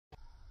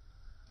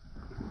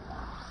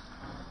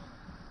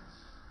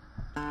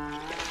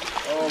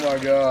my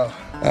God.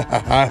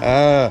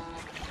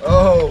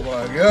 Oh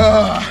my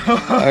God.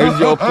 There's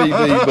your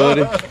PB,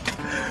 buddy.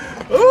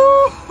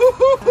 Ooh,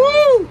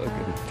 Look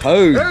at the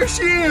toad. there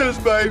she is,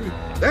 baby.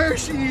 There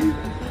she is.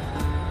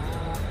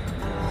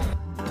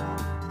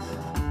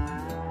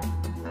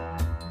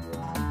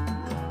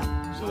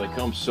 So they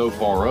come so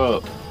far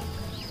up,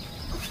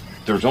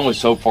 there's only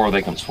so far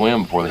they can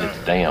swim before they hit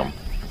the dam.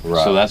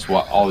 Right. So that's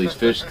why all these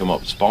fish come up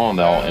and spawn.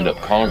 They all end up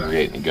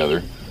congregating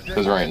together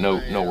because there ain't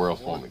nowhere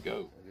else for them to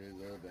go.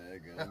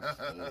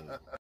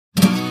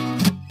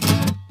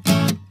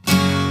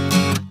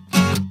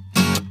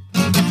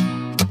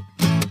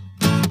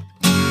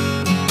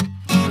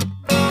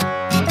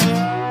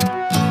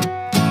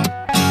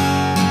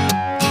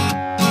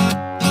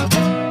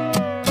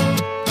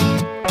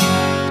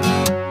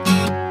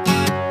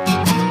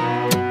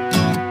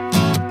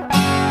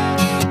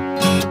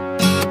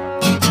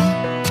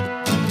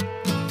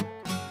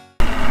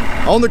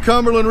 On the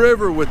Cumberland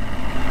River with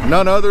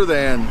none other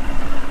than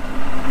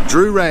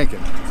Drew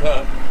Rankin.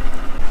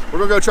 We're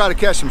gonna go try to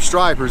catch some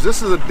stripers.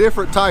 This is a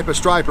different type of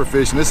striper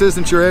fishing. This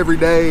isn't your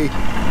everyday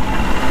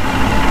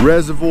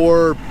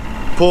reservoir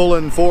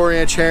pulling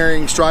 4-inch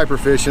herring striper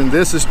fishing.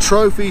 This is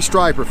trophy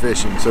striper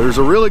fishing. So there's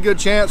a really good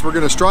chance we're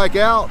gonna strike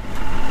out,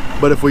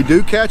 but if we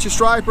do catch a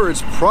striper,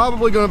 it's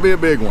probably gonna be a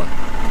big one.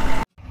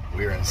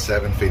 We're in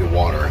 7 feet of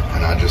water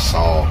and I just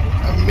saw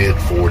a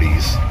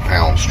mid-40s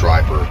pound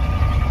striper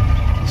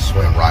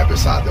swim right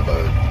beside the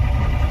boat.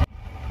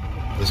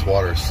 This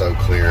water is so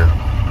clear.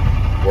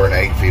 We're in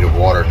 8 feet of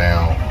water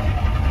now,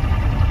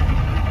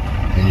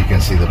 and you can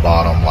see the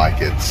bottom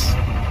like it's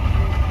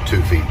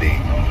 2 feet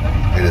deep.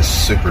 It is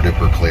super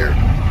duper clear.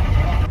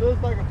 It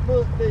looks like a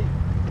foot deep.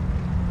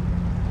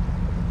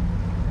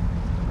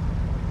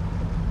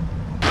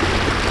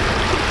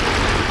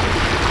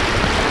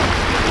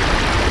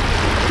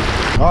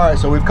 All right,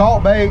 so we've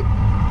caught bait.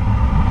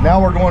 Now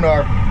we're going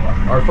to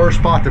our first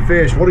spot to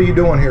fish. What are you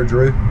doing here,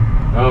 Drew?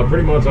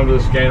 Pretty much I'm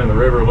just scanning the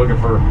river looking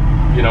for,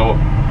 you know,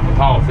 a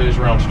pile of fish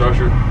around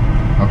structure.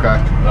 Okay.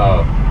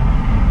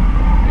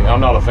 I'm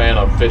not a fan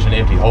of fishing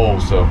empty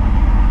holes, so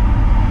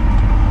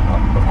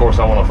of course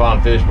I want to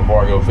find fish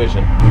before I go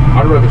fishing.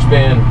 I'd rather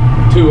spend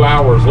 2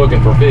 hours looking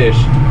for fish,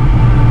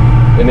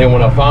 and then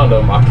when I find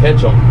them, I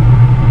catch them,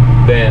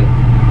 than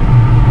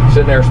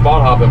sitting there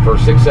spot hopping for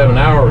 6-7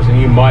 hours and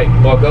you might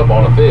luck up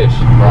on a fish.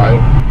 Right.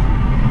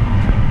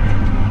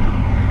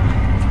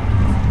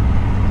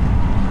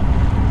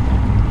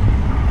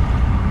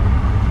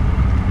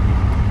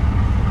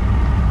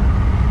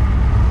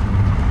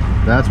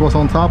 That's what's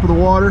on top of the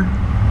water,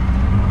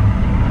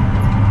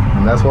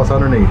 and that's what's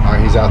underneath. All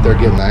right, he's out there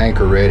getting the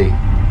anchor ready.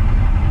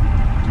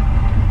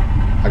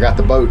 I got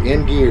the boat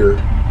in gear,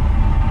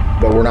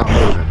 but we're not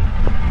moving.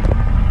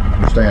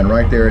 We're staying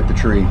right there at the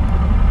tree. You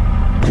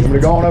want me to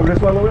go on over this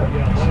way a little bit?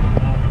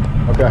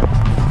 Yeah. Okay.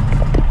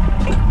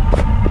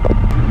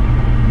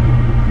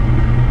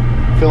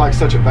 I feel like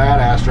such a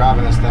badass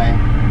driving this thing.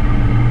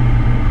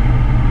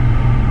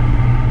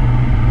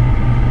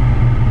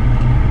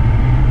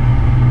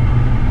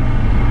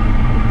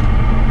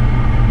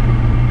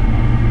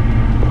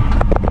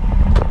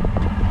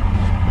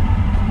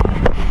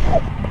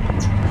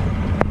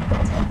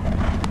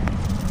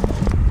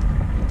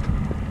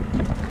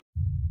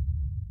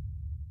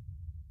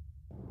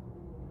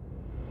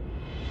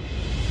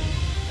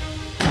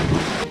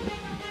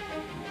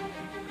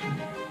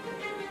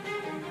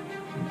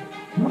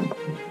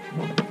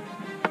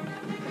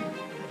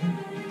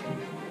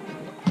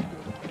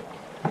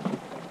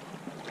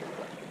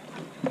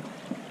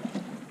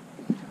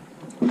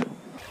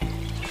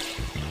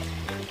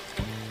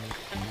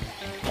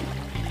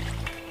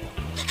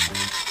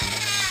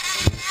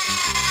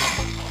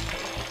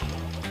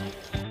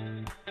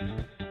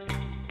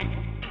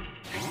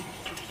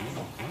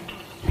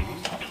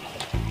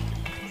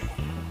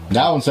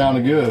 That one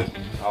sounded good.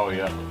 Oh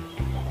yeah.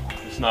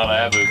 It's not an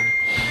abu.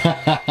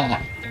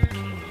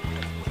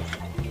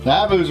 The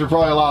abus are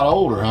probably a lot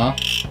older, huh?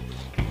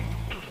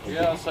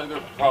 Yeah, I'd say they're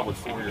probably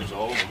 4 years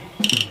old.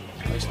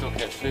 They still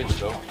catch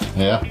fish though.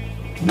 Yeah.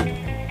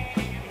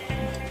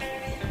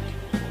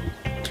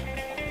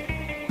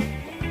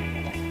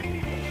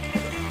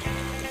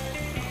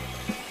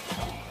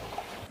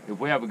 If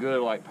we have a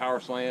good like power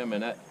slam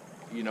and that,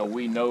 you know,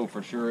 we know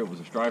for sure it was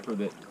a striper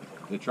that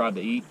tried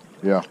to eat.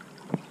 Yeah.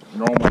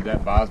 Normally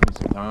that buys me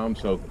some time,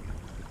 so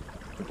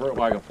if we're at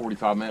like a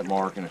 45-minute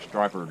mark and a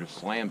striper just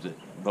slams it,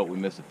 but we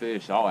miss a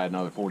fish, I'll add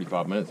another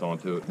 45 minutes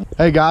onto it.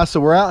 Hey guys,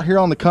 so we're out here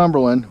on the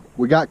Cumberland.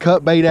 We got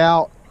cut bait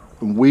out,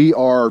 and we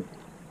are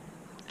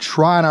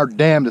trying our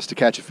damnedest to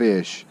catch a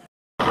fish.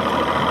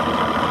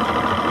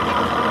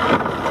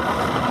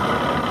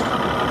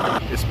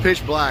 It's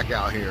pitch black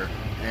out here,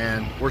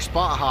 and we're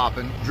spot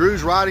hopping.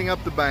 Drew's riding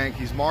up the bank.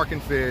 He's marking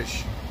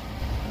fish.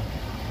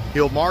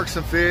 He'll mark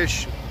some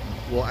fish.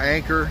 We'll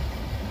anchor.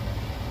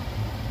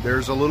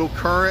 There's a little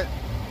current,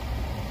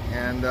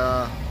 and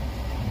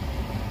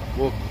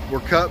we're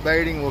cut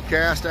baiting. We'll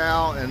cast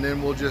out, and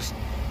then we'll just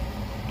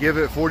give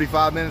it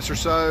 45 minutes or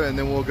so, and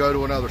then we'll go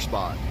to another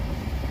spot.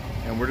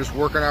 and we're just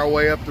working our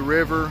way up the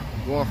river,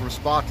 going from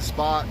spot to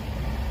spot,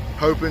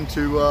 hoping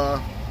to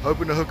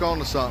hook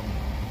onto something.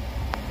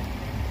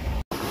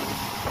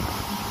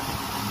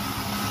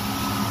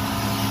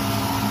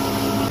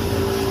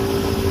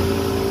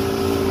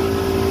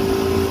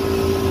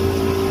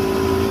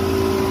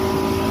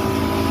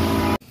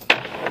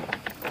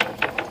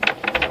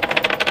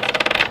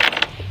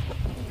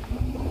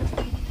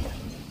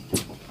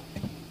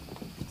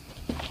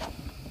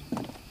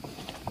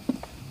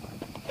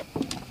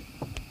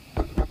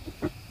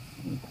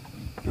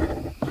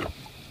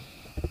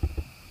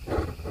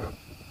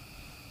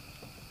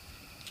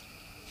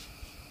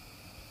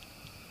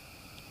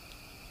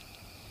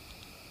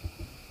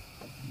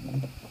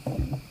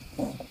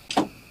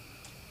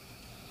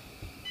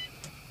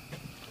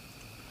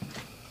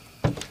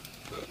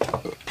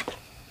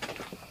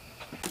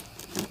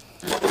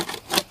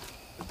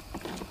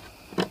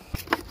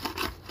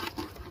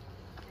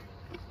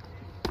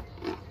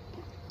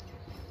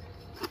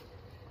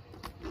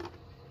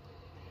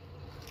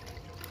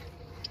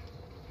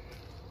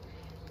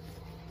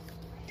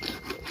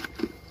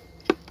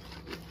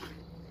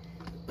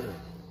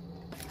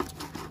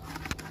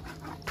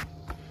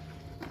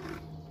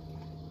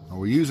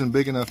 We're using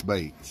big enough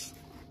baits.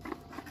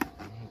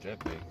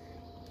 That big.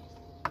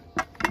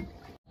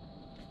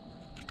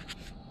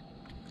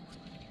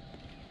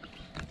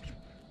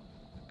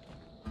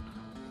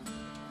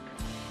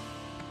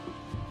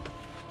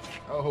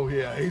 Oh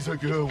yeah, he's a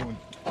good one.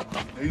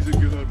 He's a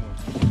good one.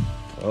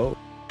 Oh,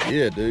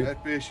 yeah, dude.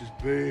 That fish is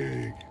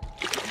big.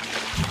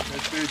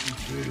 That fish is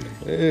big.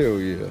 Hell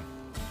yeah.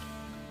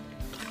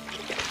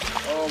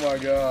 Oh my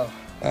God.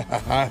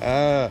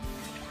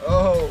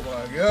 Oh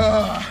my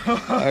God.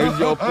 There's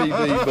your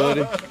PB,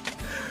 buddy.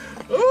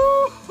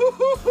 Ooh,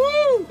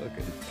 Look at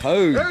the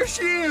toes. there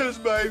she is,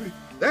 baby.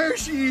 There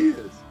she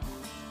is.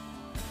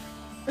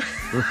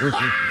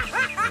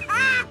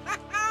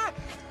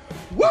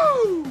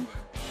 Woo!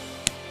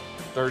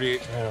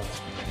 38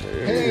 pounds.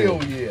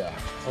 Hell yeah.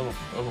 Oh.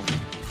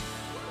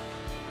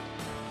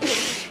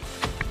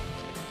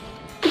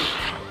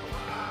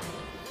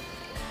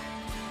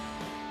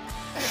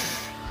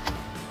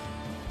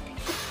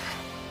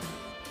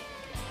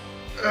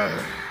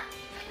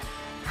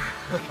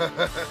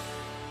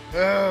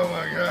 Oh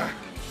my God.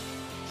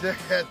 Check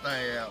that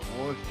thing out,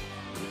 boys.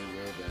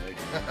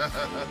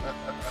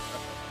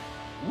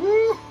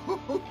 Woo!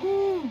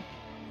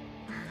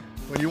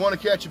 When you want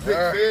to catch a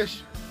big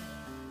fish,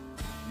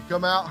 you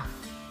come out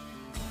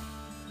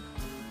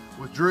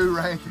with Drew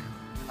Rankin.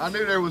 I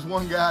knew there was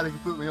one guy that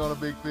could put me on a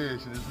big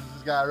fish, and this is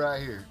this guy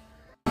right here.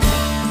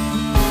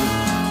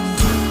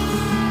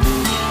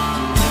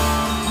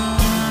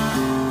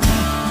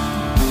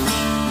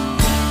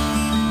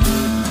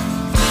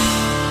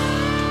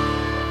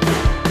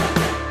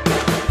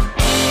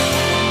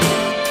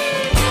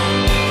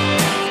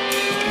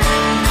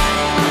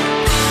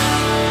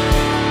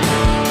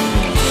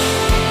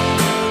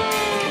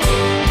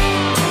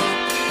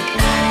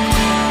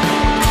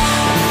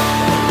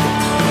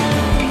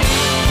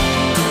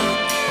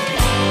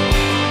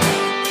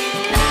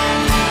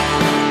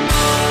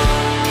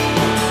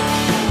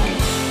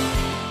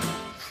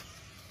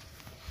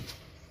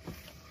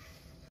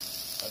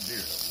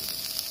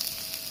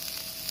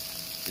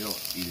 You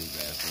don't eat his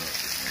ass up.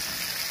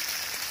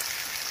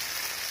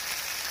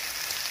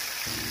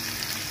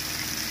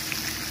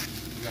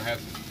 You're gonna have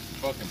some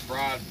fucking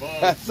fried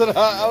bugs. That's what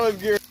I was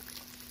gearing.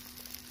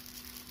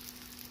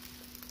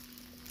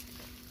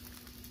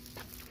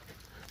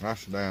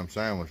 That's a damn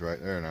sandwich right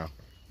there now.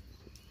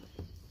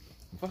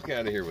 Fuck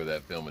out of here with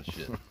that filming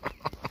shit.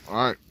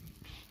 All right,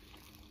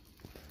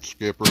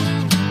 Skipper.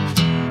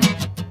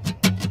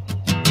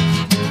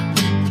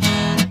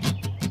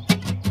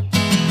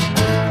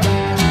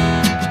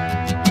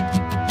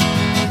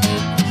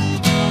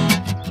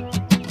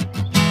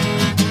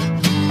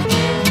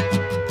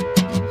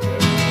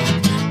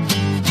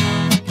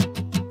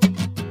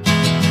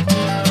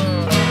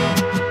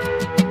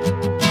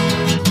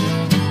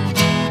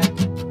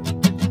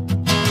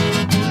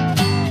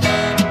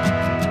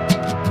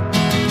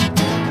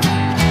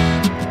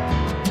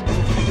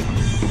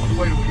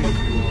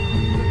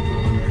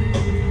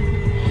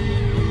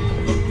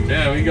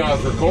 Damn, you guys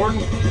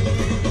recording?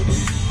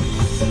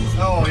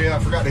 Oh yeah, I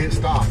forgot to hit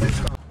stop. Hit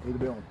stop. Need to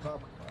be on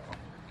top of the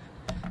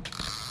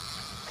pile.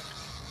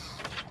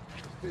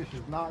 Fish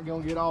is not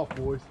gonna get off,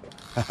 boys.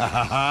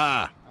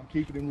 I'm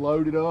keeping him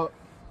loaded up.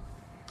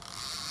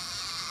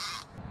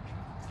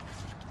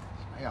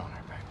 Stay on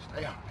there, baby.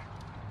 Stay on there.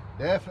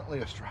 Definitely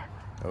a striper.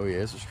 Oh yeah,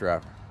 it's a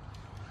striper.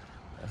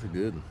 That's a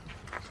good one.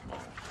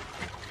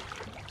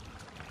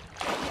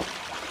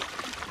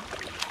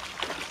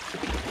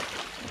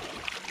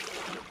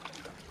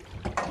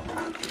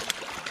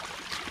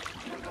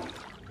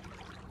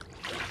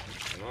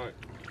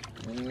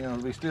 He ain't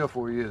gonna be still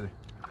for you, is he?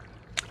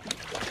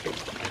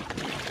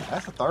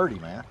 That's a 30,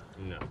 man.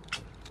 No.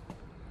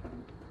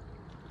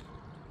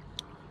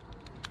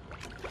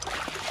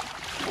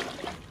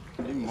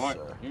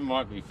 He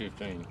might be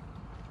 15.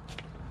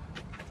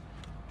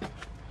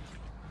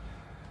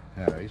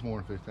 No, he's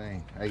more than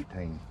 15.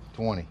 18,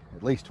 20,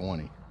 at least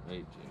 20.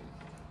 18.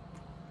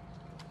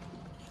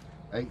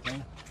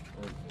 18?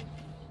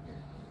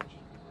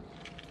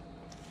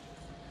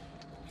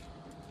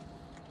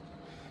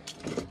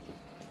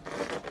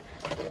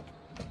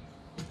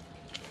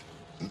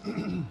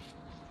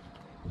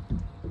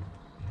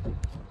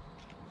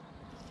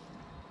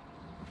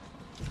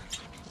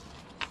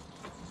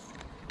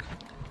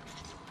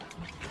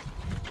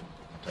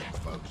 Take the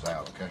folks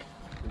out, okay?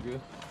 You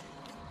good?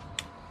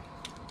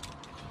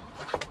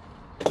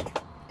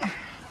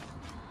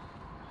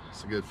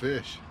 It's a good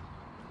fish.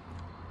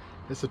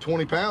 It's a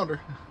 20 pounder.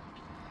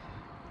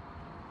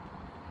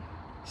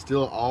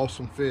 Still an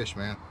awesome fish,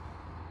 man.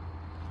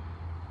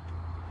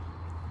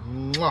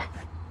 Mwah.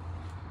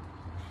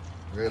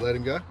 Ready to let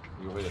him go?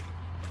 Go ahead.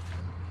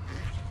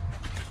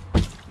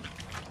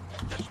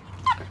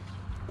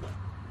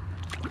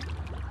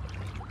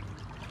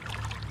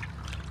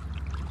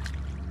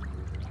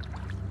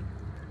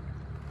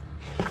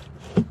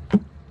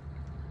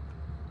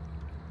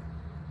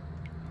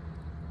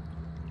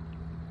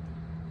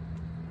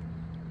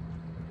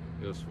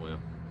 He'll swim.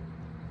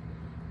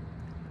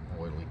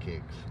 Wait till he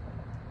kicks.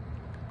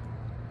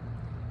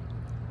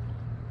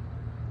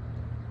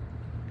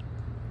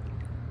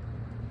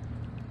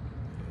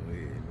 Oh,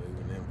 yeah,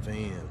 moving them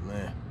fins,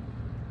 man.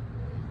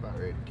 He's about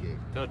ready to kick.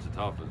 Touch the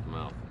top of his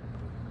mouth.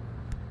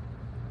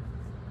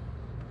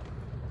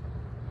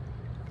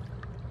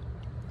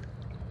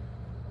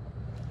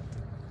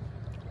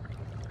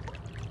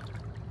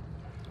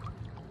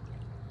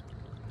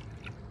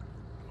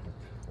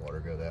 Water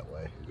go that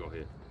way. Go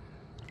ahead.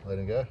 Let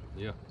him go.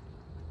 Yeah.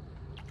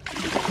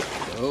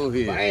 Oh,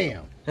 yeah.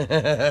 Bam!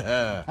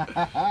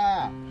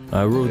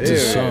 I wrote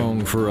this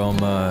song for all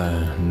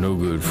my no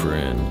good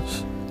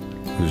friends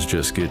who's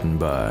just getting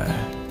by,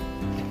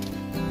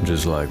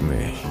 just like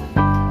me.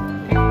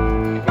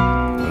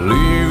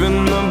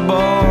 Leaving the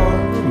bar,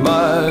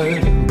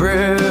 my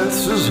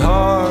breath's as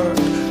hard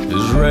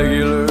as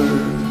regular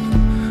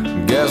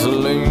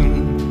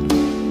gasoline.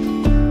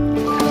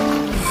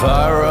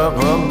 Fire up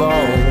a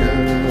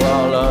bone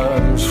while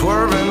I'm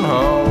swerving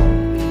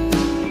home,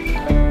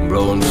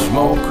 blowing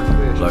smoke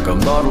like a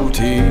Model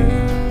T.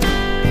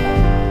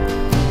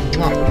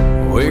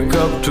 Wake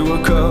up to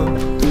a cup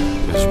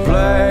as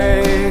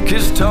black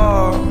as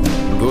tar,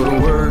 go to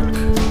work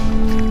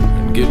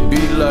and get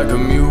beat like a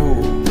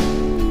mule.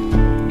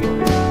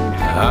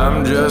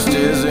 I'm just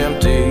as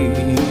empty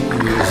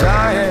as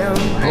I am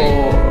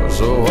poor,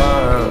 so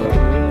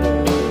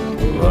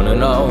I'm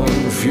running on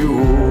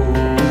fuel.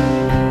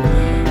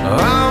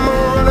 I'm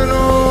running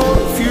on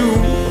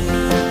fuel.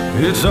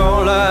 It's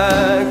all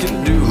I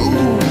can do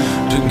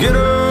to get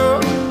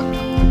up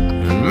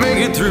and make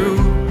it through.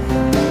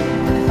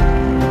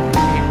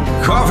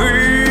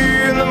 Coffee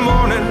in the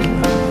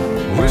morning,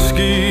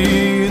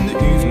 whiskey in the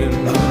evening,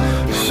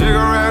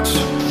 cigarettes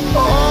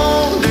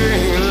all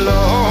day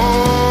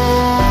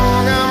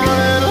long. I'm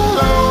running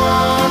low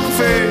on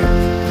faith,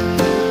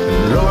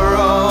 lower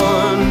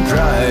on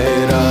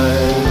pride.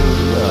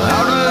 I'm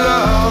out of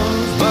love,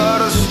 but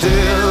I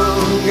still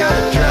got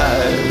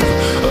drive.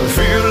 I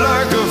feel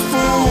like a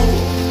fool,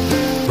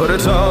 but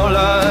it's all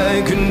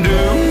I can do.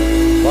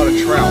 A lot of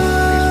trout in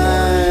these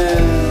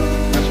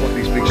waters. That's what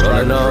these big stripers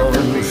Running are. on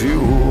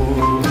fuel.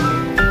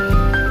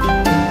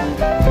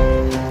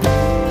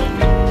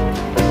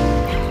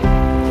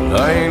 I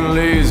ain't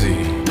lazy,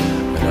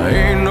 and I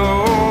ain't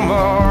no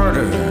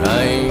martyr. I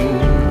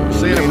ain't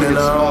See if we leaning can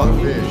spot on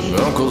fish.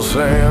 Uncle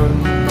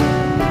Sam.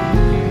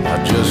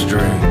 I just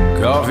drink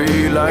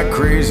coffee like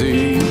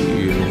crazy,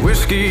 and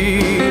whiskey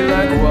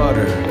like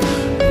water,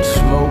 and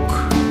smoke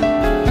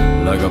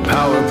like a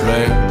power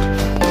plant.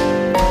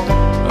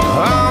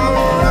 I'm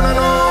running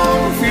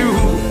on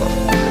fuel.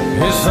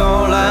 It's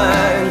all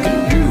I can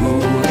do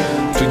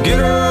to get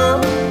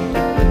up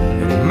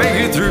and make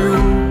it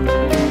through.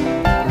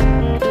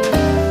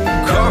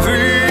 Coffee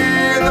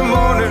in the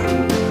morning,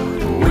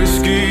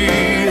 whiskey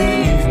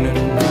in the evening,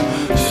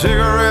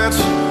 cigarettes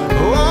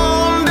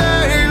all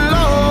day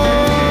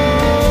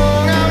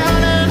long. I'm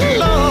running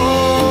low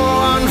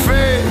on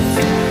faith,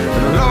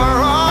 lower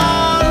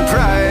on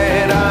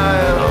pride.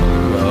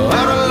 I'm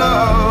out of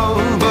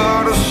love,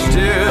 but I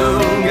still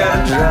got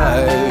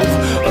drive.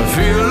 I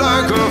feel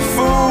like a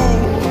fool,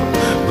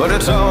 but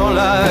it's all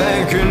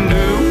I can do.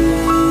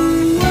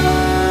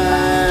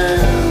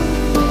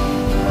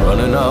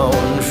 Running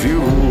on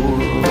fuel.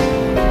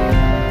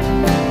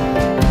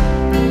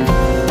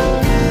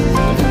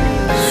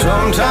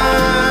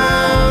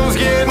 Sometimes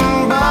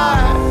getting by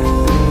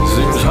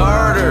seems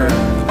harder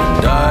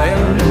than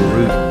dying.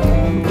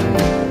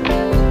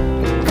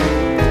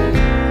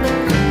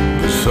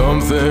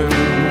 Something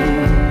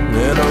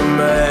in a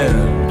man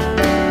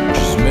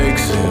just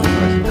makes him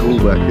Cool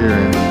back here,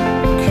 and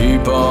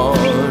keep on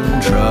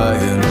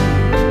trying.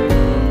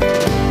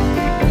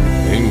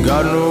 Ain't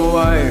got no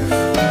wife,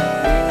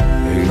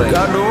 ain't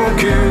got no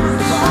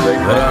kids, but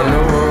I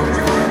know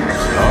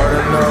hard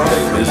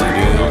enough as it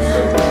is.